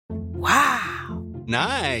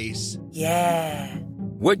Nice. Yeah.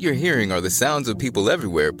 What you're hearing are the sounds of people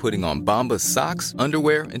everywhere putting on Bombas socks,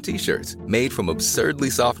 underwear, and T-shirts made from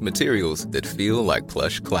absurdly soft materials that feel like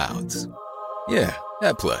plush clouds. Yeah,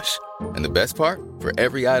 that plush. And the best part? For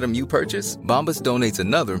every item you purchase, Bombas donates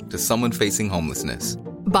another to someone facing homelessness.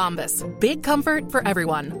 Bombas. Big comfort for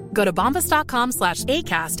everyone. Go to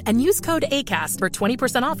bombas.com/ACAST and use code ACAST for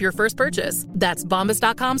 20% off your first purchase. That's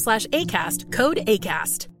bombas.com/ACAST. Code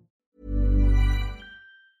ACAST.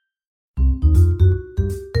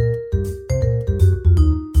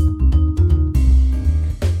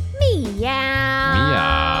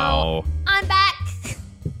 Meow. I'm back.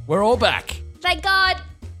 We're all back. Thank God.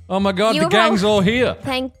 Oh my God, You the were gang's all here.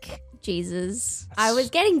 Thank Jesus. I was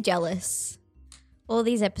getting jealous. All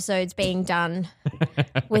these episodes being done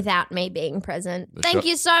without me being present. Thank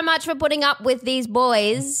you so much for putting up with these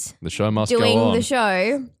boys The show must go doing on. the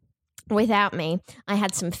show without me. I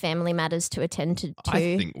had some family matters to attend to.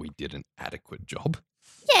 I think we did an adequate job.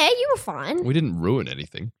 Yeah, you were fine. We didn't ruin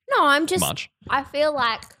anything. No, I'm just. Much. I feel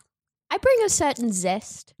like I bring a certain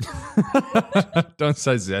zest. Don't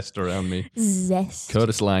say zest around me. Zest.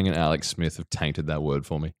 Curtis Lang and Alex Smith have tainted that word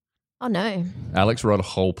for me. Oh no. Alex wrote a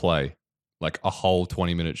whole play, like a whole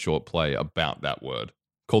 20-minute short play about that word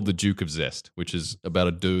called The Duke of Zest, which is about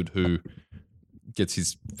a dude who gets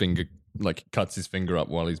his finger, like cuts his finger up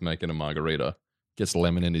while he's making a margarita, gets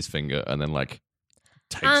lemon in his finger, and then like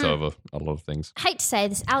takes over a lot of things. I hate to say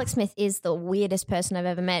this, Alex Smith is the weirdest person I've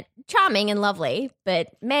ever met. Charming and lovely, but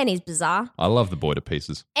man, he's bizarre. I love the boy to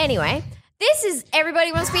pieces. Anyway, this is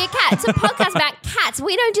Everybody Wants to Be a Cat. It's a podcast about cats.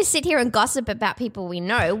 We don't just sit here and gossip about people we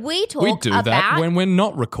know. We talk We do about... that when we're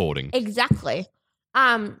not recording. Exactly.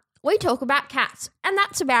 We talk about cats, and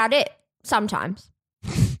that's about it sometimes.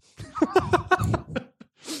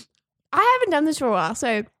 I haven't done this for a while,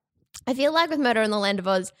 so I feel like with Murder in the Land of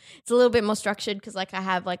Oz, it's a little bit more structured because like I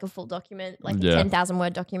have like a full document, like a 10,000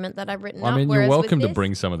 word document that I've written I up. mean, you're whereas welcome with to this-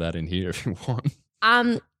 bring some of that in here if you want.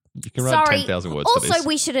 You can write Sorry. 10,000 words also, for this.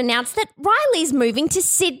 we should announce that Riley's moving to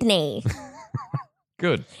Sydney.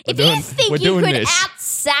 Good. If you think you could this.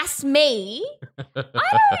 outsass me, I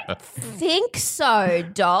don't think so,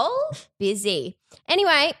 doll. Busy.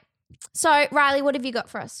 Anyway, so Riley, what have you got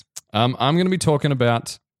for us? I'm going to be talking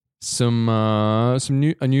about a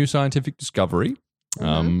new scientific discovery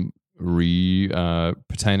pertaining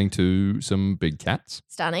to some big cats.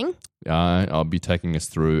 Stunning. I'll be taking us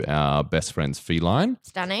through our best friend's feline.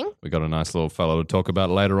 Stunning. We got a nice little fellow to talk about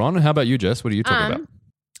later on. How about you, Jess? What are you talking about?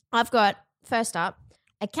 I've got, first up,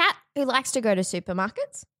 a cat who likes to go to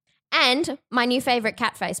supermarkets and my new favourite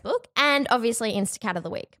cat Facebook and obviously Instacat of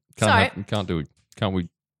the Week. Can't we?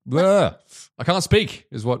 Blah. I can't speak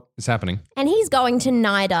is what is happening. And he's going to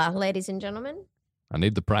NIDA, ladies and gentlemen. I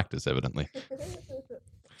need the practice, evidently.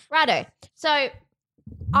 Righto. So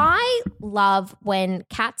I love when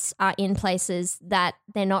cats are in places that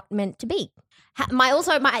they're not meant to be.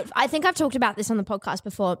 I think I've talked about this on the podcast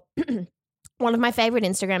before. One of my favorite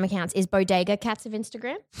Instagram accounts is Bodega Cats of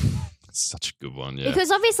Instagram. Such a good one, yeah.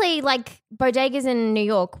 Because obviously, like, bodegas in New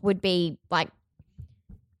York would be like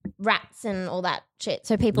rats and all that shit.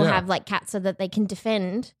 So people have like cats so that they can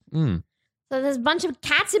defend. So there's a bunch of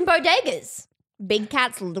cats in bodegas. Big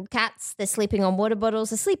cats, little cats. They're sleeping on water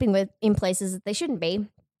bottles. They're sleeping in places that they shouldn't be.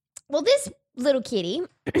 Well, this little kitty,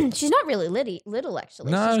 she's not really little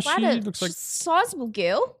actually. No, she's quite she a looks like- sizable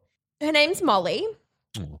girl. Her name's Molly.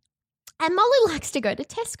 Oh. And Molly likes to go to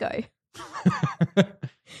Tesco.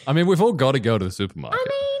 I mean, we've all got to go to the supermarket. I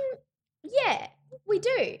mean, yeah, we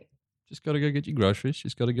do. Just got to go get your groceries.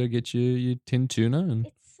 Just got to go get your tin tuna. And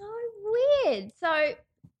It's so weird. So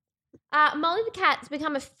Molly the cat's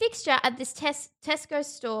become a fixture at this Tesco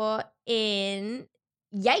store in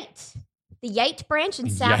Yate, the Yate branch in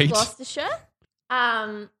South Yate? Gloucestershire.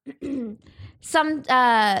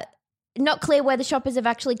 Not clear where the shoppers have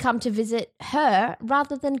actually come to visit her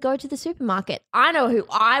rather than go to the supermarket. I know who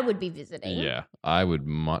I would be visiting. yeah, I would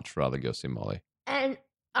much rather go see Molly. And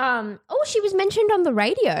she was mentioned on the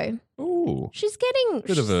radio. Ooh. She's getting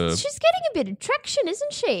Bit of a- she's getting a bit of traction,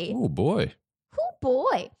 isn't she? Oh, boy. Oh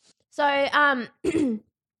boy. So her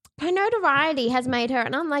notoriety has made her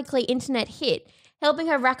an unlikely internet hit, helping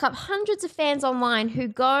her rack up hundreds of fans online who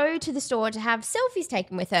go to the store to have selfies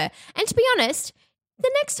taken with her. And to be honest,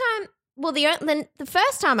 the next time, well, the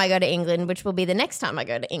first time I go to England, which will be the next time I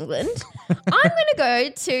go to England, I'm going to go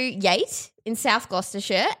to Yate in South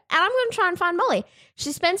Gloucestershire and I'm going to try and find Molly.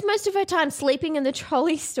 She spends most of her time sleeping in the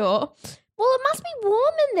trolley store. Well, it must be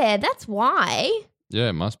warm in there. That's why. Yeah,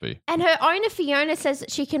 it must be. And her owner, Fiona, says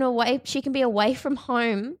that she can be away from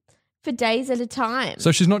home for days at a time.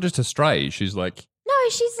 So she's not just a stray. She's like, No,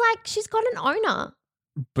 she's got an owner.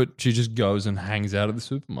 But she just goes and hangs out at the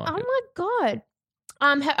supermarket. Oh my God.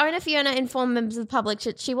 Her owner Fiona informed members of the public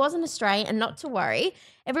that she wasn't a stray and not to worry.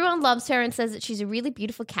 Everyone loves her and says that she's a really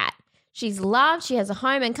beautiful cat. She's loved, she has a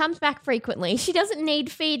home and comes back frequently. She doesn't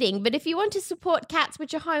need feeding, but if you want to support cats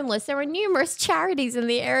which are homeless, there are numerous charities in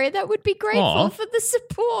the area that would be grateful Aw. for the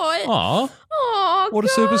support. Aw, Oh, what a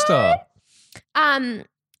superstar.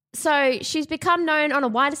 So she's become known on a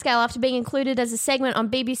wider scale after being included as a segment on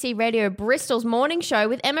BBC Radio Bristol's morning show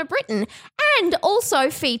with Emma Britton, and also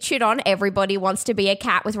featured on Everybody Wants to Be a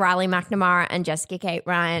Cat with Riley McNamara and Jessica Kate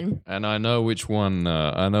Ryan. And I know which one,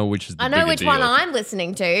 I know which is the I know bigger which deal. one I'm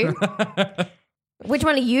listening to. Which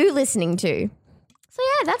one are you listening to? So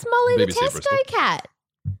yeah, that's Molly the BBC Tesco Bristol. cat.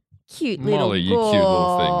 Cute little Molly, you cute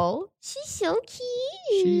little thing. girl. She's so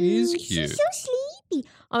cute. She is cute. She's so sleepy.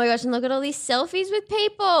 Oh my gosh, and look at all these selfies with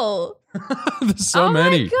people. There's so oh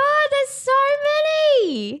many. my God, there's so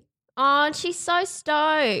many. Oh, and she's so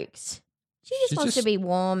stoked. She just She's wants to just- be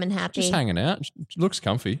warm and happy. Just hanging out. She looks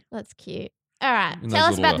comfy. That's cute. All right, In tell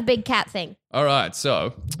those us about little, the big cat thing. All right,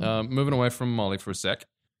 so moving away from Molly for a sec.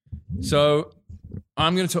 So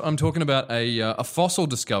I'm talking about a fossil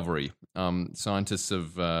discovery scientists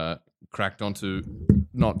have cracked onto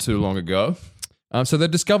not too long ago. So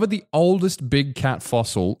they've discovered the oldest big cat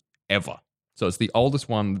fossil ever. So it's the oldest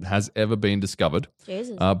one that has ever been discovered,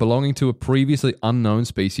 Jesus. belonging to a previously unknown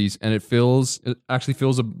species, and it actually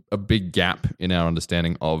fills a big gap in our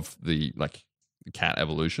understanding of the cat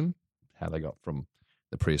evolution, how they got from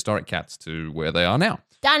the prehistoric cats to where they are now.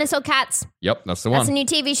 Dinosaur cats. Yep, that's the That's a one. new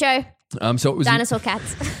TV show. So it was Dinosaur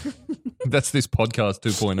cats. that's this podcast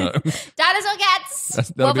 2.0. Dinosaur cats.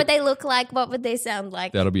 That'll What be- would they look like? What would they sound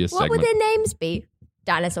like? That'll be a What would segment. their names be?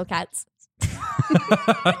 Dinosaur cats.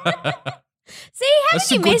 See, haven't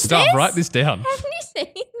That's you some good missed stuff. this? Write this down. Haven't you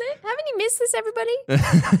seen it? Haven't you missed this,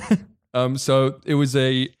 everybody? So it was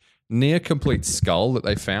a near complete skull that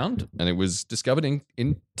they found, and it was discovered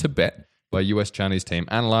in Tibet by a US Chinese team,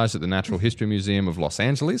 analyzed at the Natural History Museum of Los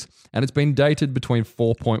Angeles, and it's been dated between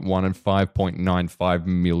 4.1 and 5.95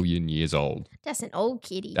 million years old. That's an old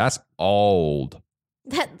kitty. That's old.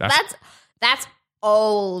 That's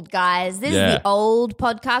old, guys. This is Yeah. the old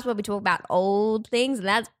podcast where we talk about old things, and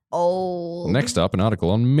that's old. Next up, an article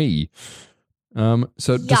on me.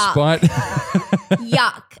 So Yuck. despite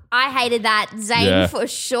Yuck. I hated that. Zane Yeah. for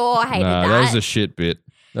sure hated that that. was a shit bit.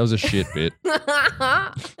 That was a shit bit.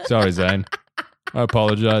 Sorry, Zane. I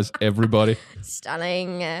apologize, everybody.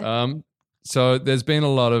 Stunning. So there's been a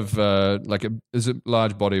lot of there's a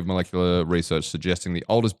large body of molecular research suggesting the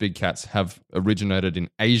oldest big cats have originated in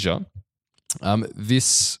Asia.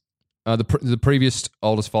 The previous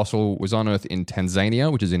oldest fossil was unearthed in Tanzania,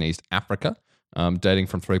 which is in East Africa, dating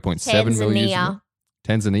from 3.7 million years ago.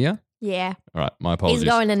 Tanzania? Yeah. All right, my apologies. He's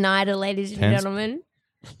going to NIDA, ladies and gentlemen.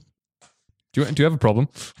 Do you have a problem?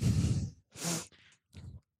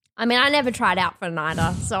 I mean, I never tried out for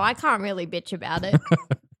NIDA, so I can't really bitch about it.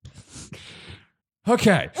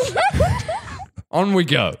 Okay. On we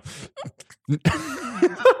go.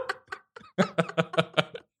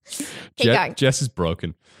 Keep going. Jess is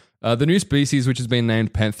broken. The new species, which has been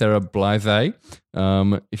named Panthera blythae,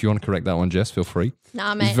 if you want to correct that one, Jess, feel free,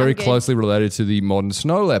 Nah, mate, is very I'm good. closely related to the modern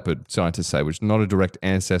snow leopard, scientists say, which is not a direct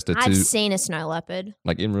ancestor I've to, seen a snow leopard.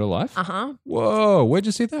 like, in real life. Uh-huh. Whoa, where'd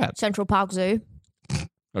you see that? Central Park Zoo.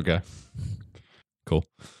 Okay. Cool.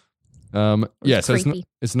 Yeah, so creepy.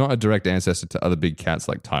 it's not a direct ancestor to other big cats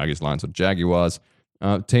like tigers, lions, or jaguars.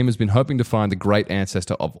 Team has been hoping to find the great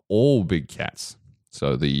ancestor of all big cats.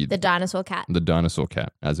 So the dinosaur cat. dinosaur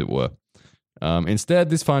cat, as it were. Instead,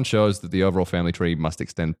 this find shows that the overall family tree must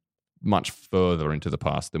extend much further into the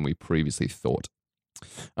past than we previously thought.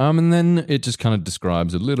 And then it just kind of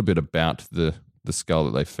describes a little bit about the skull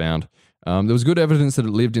that they found. There was good evidence that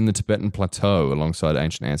it lived in the Tibetan plateau alongside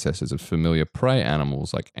ancient ancestors of familiar prey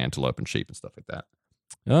animals like antelope and sheep and stuff like that.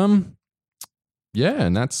 Yeah,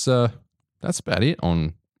 and that's about it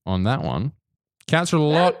on that one. Cats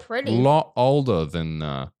are a pretty. lot older than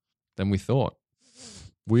we thought.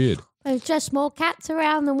 Weird. There's just more cats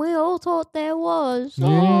around than we all thought there was. Yeah.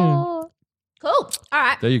 Oh. Cool. All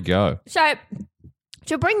right. There you go. So,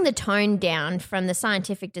 to bring the tone down from the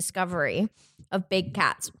scientific discovery of big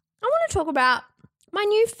cats, I want to talk about my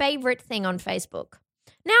new favorite thing on Facebook.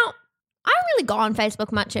 Now, I don't really go on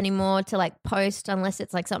Facebook much anymore to like post unless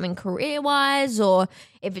it's like something career-wise or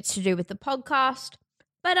if it's to do with the podcast.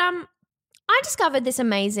 But I discovered this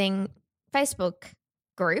amazing Facebook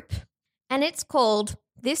group, and it's called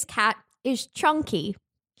This Cat is Chunky.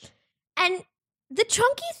 And the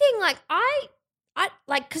chunky thing, like I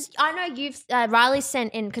like, because I know you've Riley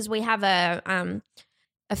sent in, because we have a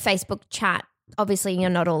a Facebook chat. Obviously, you're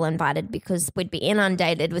not all invited because we'd be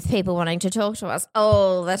inundated with people wanting to talk to us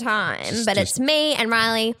all the time. But it's me and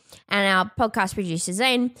Riley and our podcast producer,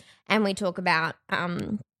 Zane, and we talk about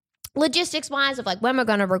logistics-wise of like when we're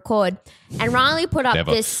going to record. And Riley put up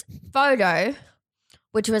this photo,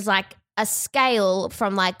 which was like a scale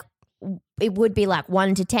from like, it would be like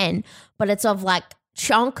 1 to 10, but it's of like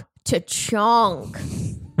chunk to chonk.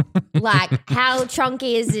 Like how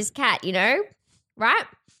chunky is this cat, you know? Right?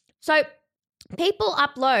 So people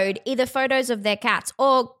upload either photos of their cats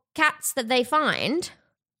or cats that they find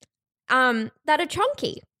that are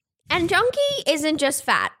chunky. And chunky isn't just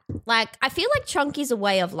fat. Like, I feel like chunky's a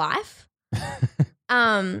way of life.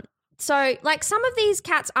 So, like, some of these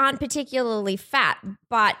cats aren't particularly fat,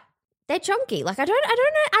 but they're chunky. Like, I don't know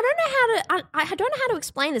how to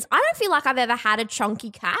explain this. I don't feel like I've ever had a chunky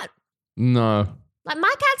cat. No. Like,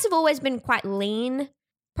 my cats have always been quite lean.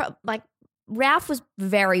 Like, Ralph was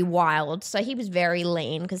very wild, so he was very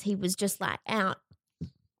lean because he was just like out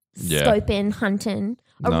scoping, hunting.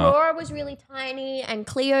 Aurora was really tiny and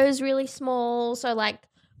Cleo's really small. So like,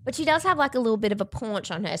 but she does have like a little bit of a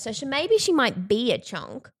paunch on her. So maybe she might be a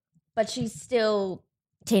chunk, but she's still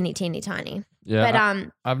teeny tiny. Yeah,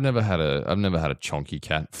 but I've never had a chunky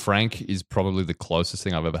cat. Frank is probably the closest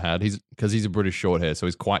thing I've ever had. He's a British Shorthair, so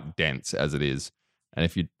he's quite dense as it is. And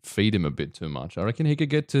if you feed him a bit too much, I reckon he could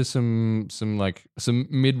get to some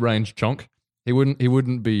mid-range chunk. He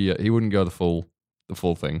wouldn't go the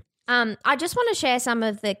full thing. I just want to share some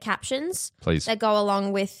of the captions Please. That go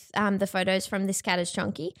along with the photos from This Cat is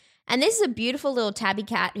Chunky. And this is a beautiful little tabby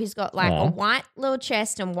cat who's got like a white little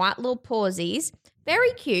chest and white little pawsies.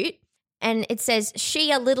 Very cute. And it says,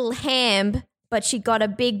 she a little ham, but she got a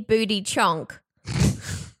big booty chunk.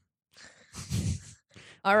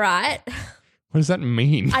 All right. What does that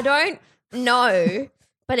mean? I don't know,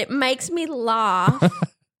 but it makes me laugh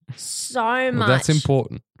so much. Well, that's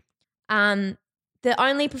important. The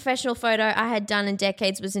only professional photo I had done in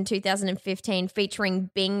decades was in 2015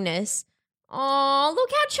 featuring Bingness. Oh, look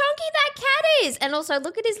how chunky that cat is. And also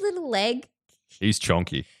look at his little leg. He's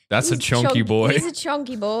chunky. That's a chunky boy. He's a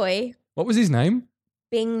chunky boy. What was his name?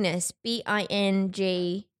 Bingness. Bingnes.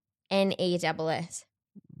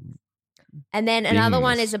 And then another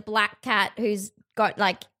one is a black cat who's got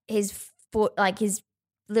like his foot, like his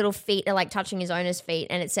little feet are like touching his owner's feet.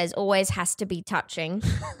 And it says always has to be touching.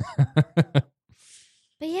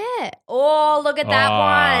 But yeah. Oh, look at that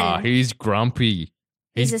one. He's grumpy.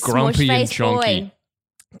 He's a grumpy and chunky. Boy.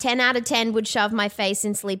 10 out of 10 would shove my face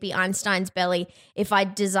in Sleepy Einstein's belly if I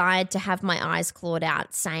desired to have my eyes clawed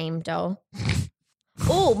out. Same, doll.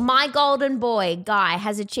 Oh, my golden boy, Guy,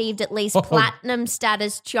 has achieved at least platinum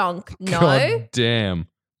status chunk. No. God damn.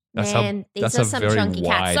 These are some chunky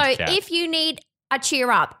cats. So if you need a cheer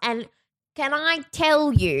up, and can I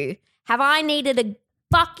tell you, have I needed a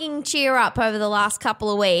fucking cheer up over the last couple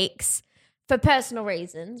of weeks for personal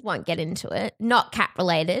reasons? Won't get into it. Not cat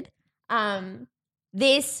related.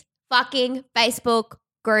 This fucking Facebook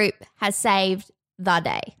group has saved the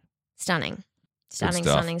day. Stunning.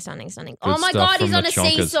 Oh my God, he's on a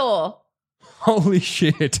seesaw. Holy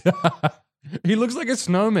shit. He looks like a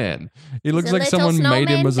snowman. He looks like someone made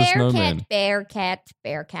him as a snowman. Bear cat.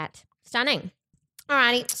 Stunning.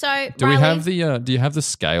 Alrighty, so do you have the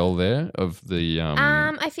scale there of the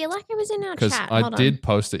I feel like it was in our chat. Because I did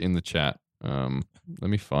post it in the chat. Let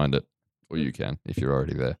me find it. Or you can if you're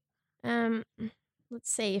already there. Let's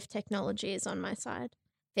see if technology is on my side.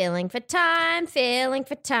 Feeling for time.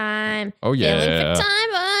 Oh yeah. Feeling for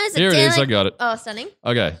time, boys. Here it is, I got it. Oh, stunning.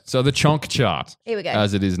 Okay, so the chonk chart. Here we go.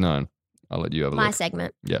 As it is known. I'll let you have a look. My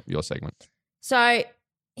segment. Yep, your segment. So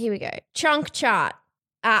here we go. Chunk chart.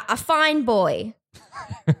 A fine boy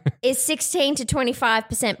is 16 to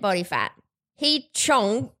 25% body fat. He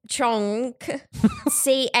chonk, CHOMNK,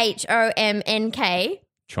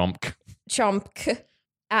 chomp,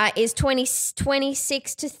 is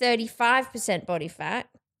 26 to 35% body fat.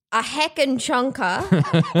 A heckin'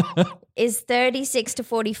 chonker is 36 to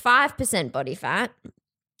 45% body fat.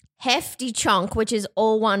 Hefty chonk, which is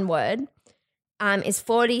all one word, is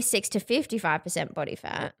 46 to 55% body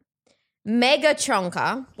fat. Mega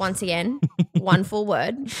chonker, once again, one full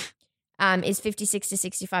word, is 56 to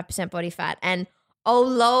 65% body fat. And oh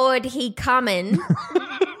Lord, he coming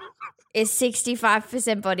is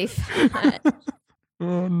 65% body fat.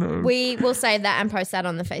 Oh no. We will save that and post that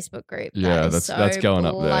on the Facebook group. Yeah, that's going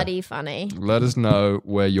up there. Bloody funny. Let us know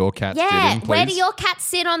where your cats did in, please. Where do your cats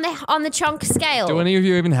sit on the chunk scale? Do any of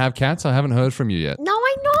you even have cats? I haven't heard from you yet. No,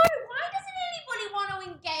 I know. Why doesn't anybody want to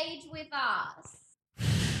engage with us?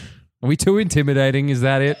 Are we too intimidating? Is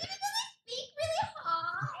that it? Speak really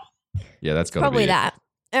hard. Yeah, that's got to be Probably it. that.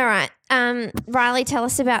 All right. Riley, tell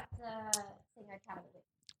us about the Singo Cat of the Week.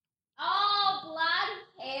 Oh,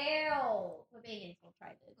 bloody hell. We're being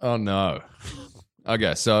infiltrated. Oh, no.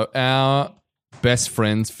 Okay, so our best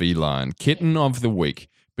friend's feline, kitten of the week.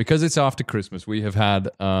 Because it's after Christmas, we have had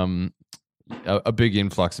a big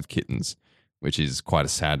influx of kittens, which is quite a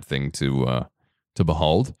sad thing to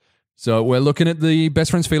behold. So we're looking at the best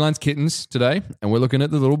friend's felines kittens today, and we're looking at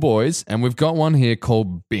the little boys, and we've got one here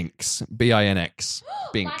called Binks, B-I-N-X,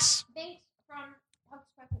 Binks. Like Binks from Hocus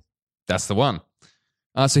Pocus. That's the one.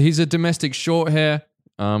 So he's a domestic short hair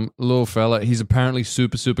little fella. He's apparently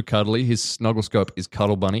super, super cuddly. His snuggle scope is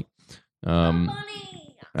Cuddle Bunny.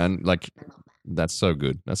 Bunny. And like, that's so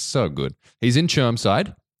good. That's so good. He's in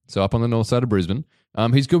Chermside, so up on the north side of Brisbane.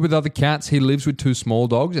 He's good with other cats. He lives with 2 small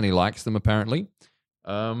dogs, and he likes them apparently.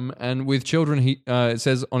 And with children, it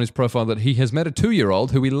says on his profile that he has met a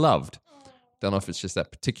 2-year-old who he loved. Don't know if it's just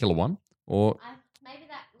that particular one or maybe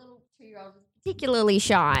that little 2-year-old is particularly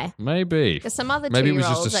shy. maybe. Because some other Maybe it was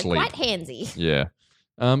 2-year-olds just are asleep. quite handsy. Yeah.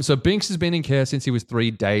 So Binks has been in care since he was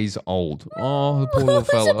 3 days old. Oh, the poor little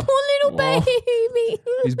fella. It's a poor little baby.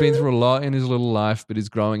 He's been through a lot in his little life, but is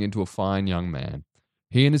growing into a fine young man.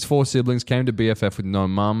 He and his 4 siblings came to BFF with no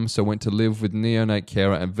mum, so went to live with neonate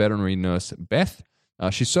carer and veterinary nurse Beth.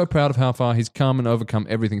 She's so proud of how far he's come and overcome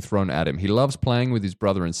everything thrown at him. He loves playing with his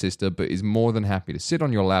brother and sister, but is more than happy to sit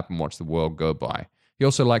on your lap and watch the world go by. He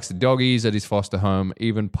also likes the doggies at his foster home,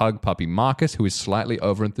 even pug puppy Marcus, who is slightly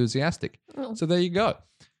over-enthusiastic. So there you go.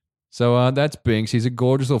 So that's Binks. He's a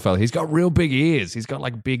gorgeous little fella. He's got real big ears. He's got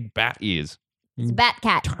like big bat ears. It's a bat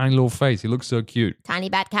cat. Tiny little face. He looks so cute. Tiny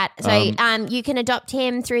bat cat. So you can adopt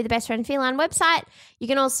him through the Best Friend Feline website. You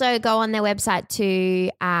can also go on their website to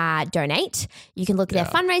donate. You can look at their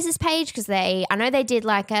fundraisers page because I know they did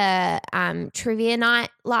like a trivia night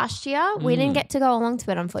last year. We didn't get to go along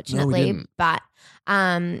to it, unfortunately. didn't. But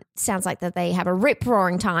sounds like that they have a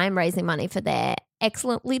rip-roaring time raising money for their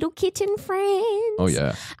excellent little kitten friends. Oh,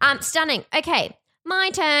 yeah. Stunning. Okay.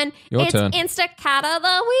 My turn. Your It's turn. Insta Cat of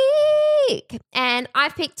the Week. And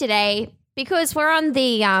I've picked today because we're on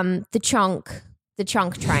the chunk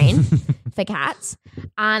train for cats.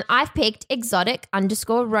 And I've picked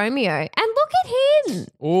exotic_Romeo. And look at him.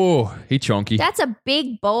 Oh, he chonky. That's a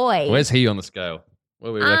big boy. Where's he on the scale? What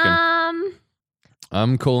do we reckon?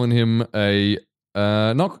 I'm calling him a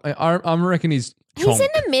I reckon he's chonk. He's in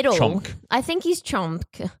the middle. Chonk. I think he's chonk.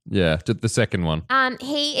 Yeah, the second one.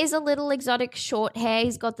 He is a little exotic short hair.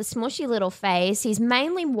 He's got the smushy little face. He's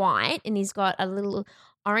mainly white and he's got a little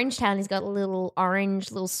orange tail and he's got a little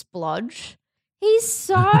orange little splodge. He's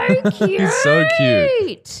so cute. He's so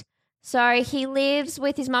cute. So he lives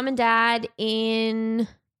with his mum and dad in,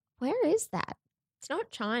 where is that? It's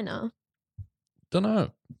not China. Don't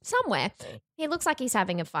know. Somewhere. He looks like he's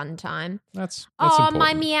having a fun time. That's my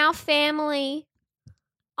important. meow family.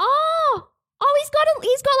 Oh, he's got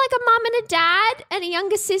like a mum and a dad and a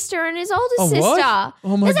younger sister and his older Oh, sister. what?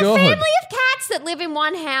 Oh, my There's God. a family of cats that live in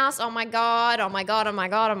one house. Oh my god! Oh my god! Oh my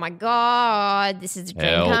god! Oh my god! This is a dream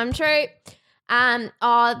Help. come true.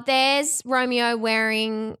 There's Romeo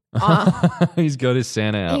wearing. He's got his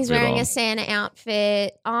Santa outfit He's wearing on. a Santa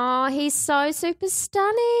outfit. Oh, he's so super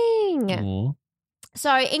stunning. Aw. So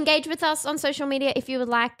engage with us on social media if you would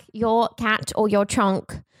like your cat or your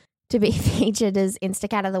chonk to be featured as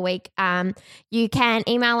Instacat of the Week. You can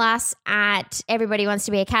email us at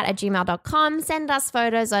everybodywantstobeacat@gmail.com. Send us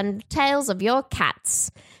photos and tales of your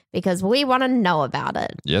cats because we want to know about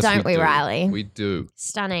it. Yes, Don't we, do. Riley? We do.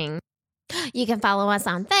 Stunning. You can follow us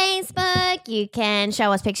on Facebook. You can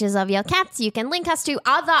show us pictures of your cats. You can link us to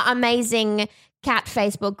other amazing cat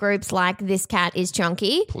Facebook groups like This Cat is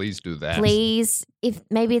Chunky. Please do that. Please, if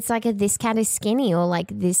maybe it's like this cat is skinny or like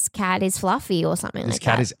this cat is fluffy or something This like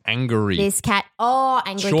cat that. is angry. This cat,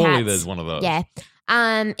 angry Surely cats. there's one of those. Yeah.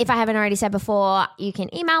 If I haven't already said before, you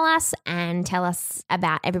can email us and tell us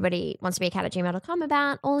about everybodywantstobeacat@gmail.com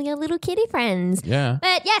about all your little kitty friends. Yeah.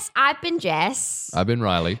 But yes, I've been Jess. I've been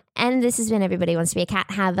Riley. And this has been Everybody Wants to Be a Cat.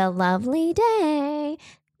 Have a lovely day.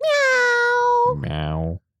 Meow.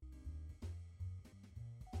 Meow.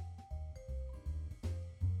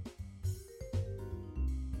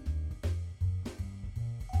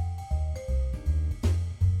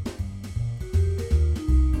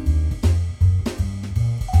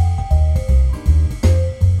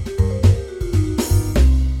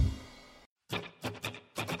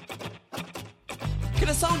 Can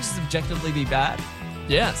a song just objectively be bad?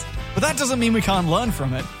 Yes. But that doesn't mean we can't learn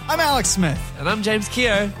from it. I'm Alex Smith. And I'm James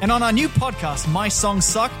Keogh. And on our new podcast, My Songs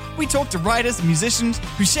Suck, we talk to writers and musicians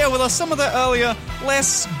who share with us some of their earlier,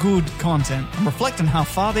 less good content and reflect on how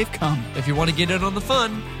far they've come. If you want to get in on the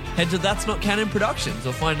fun, head to That's Not Canon Productions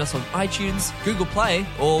or find us on iTunes, Google Play,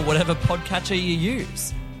 or whatever podcatcher you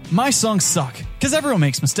use. My songs suck, because everyone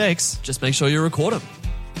makes mistakes. Just make sure you record them.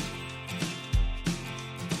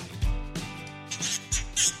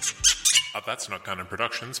 A That's Not Canon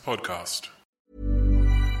Productions podcast.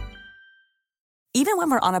 Even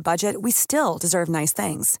when we're on a budget, we still deserve nice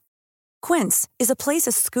things. Quince is a place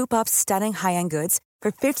to scoop up stunning high-end goods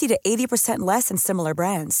for 50 to 80% less than similar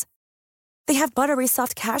brands. They have buttery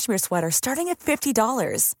soft cashmere sweaters starting at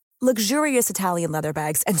 $50, luxurious Italian leather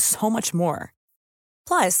bags, and so much more.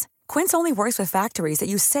 Plus, Quince only works with factories that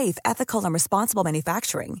use safe, ethical, and responsible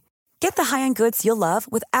manufacturing. Get the high-end goods you'll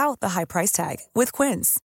love without the high price tag with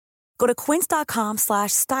Quince. Go to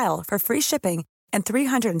quince.com/style for free shipping and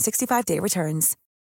 365-day returns.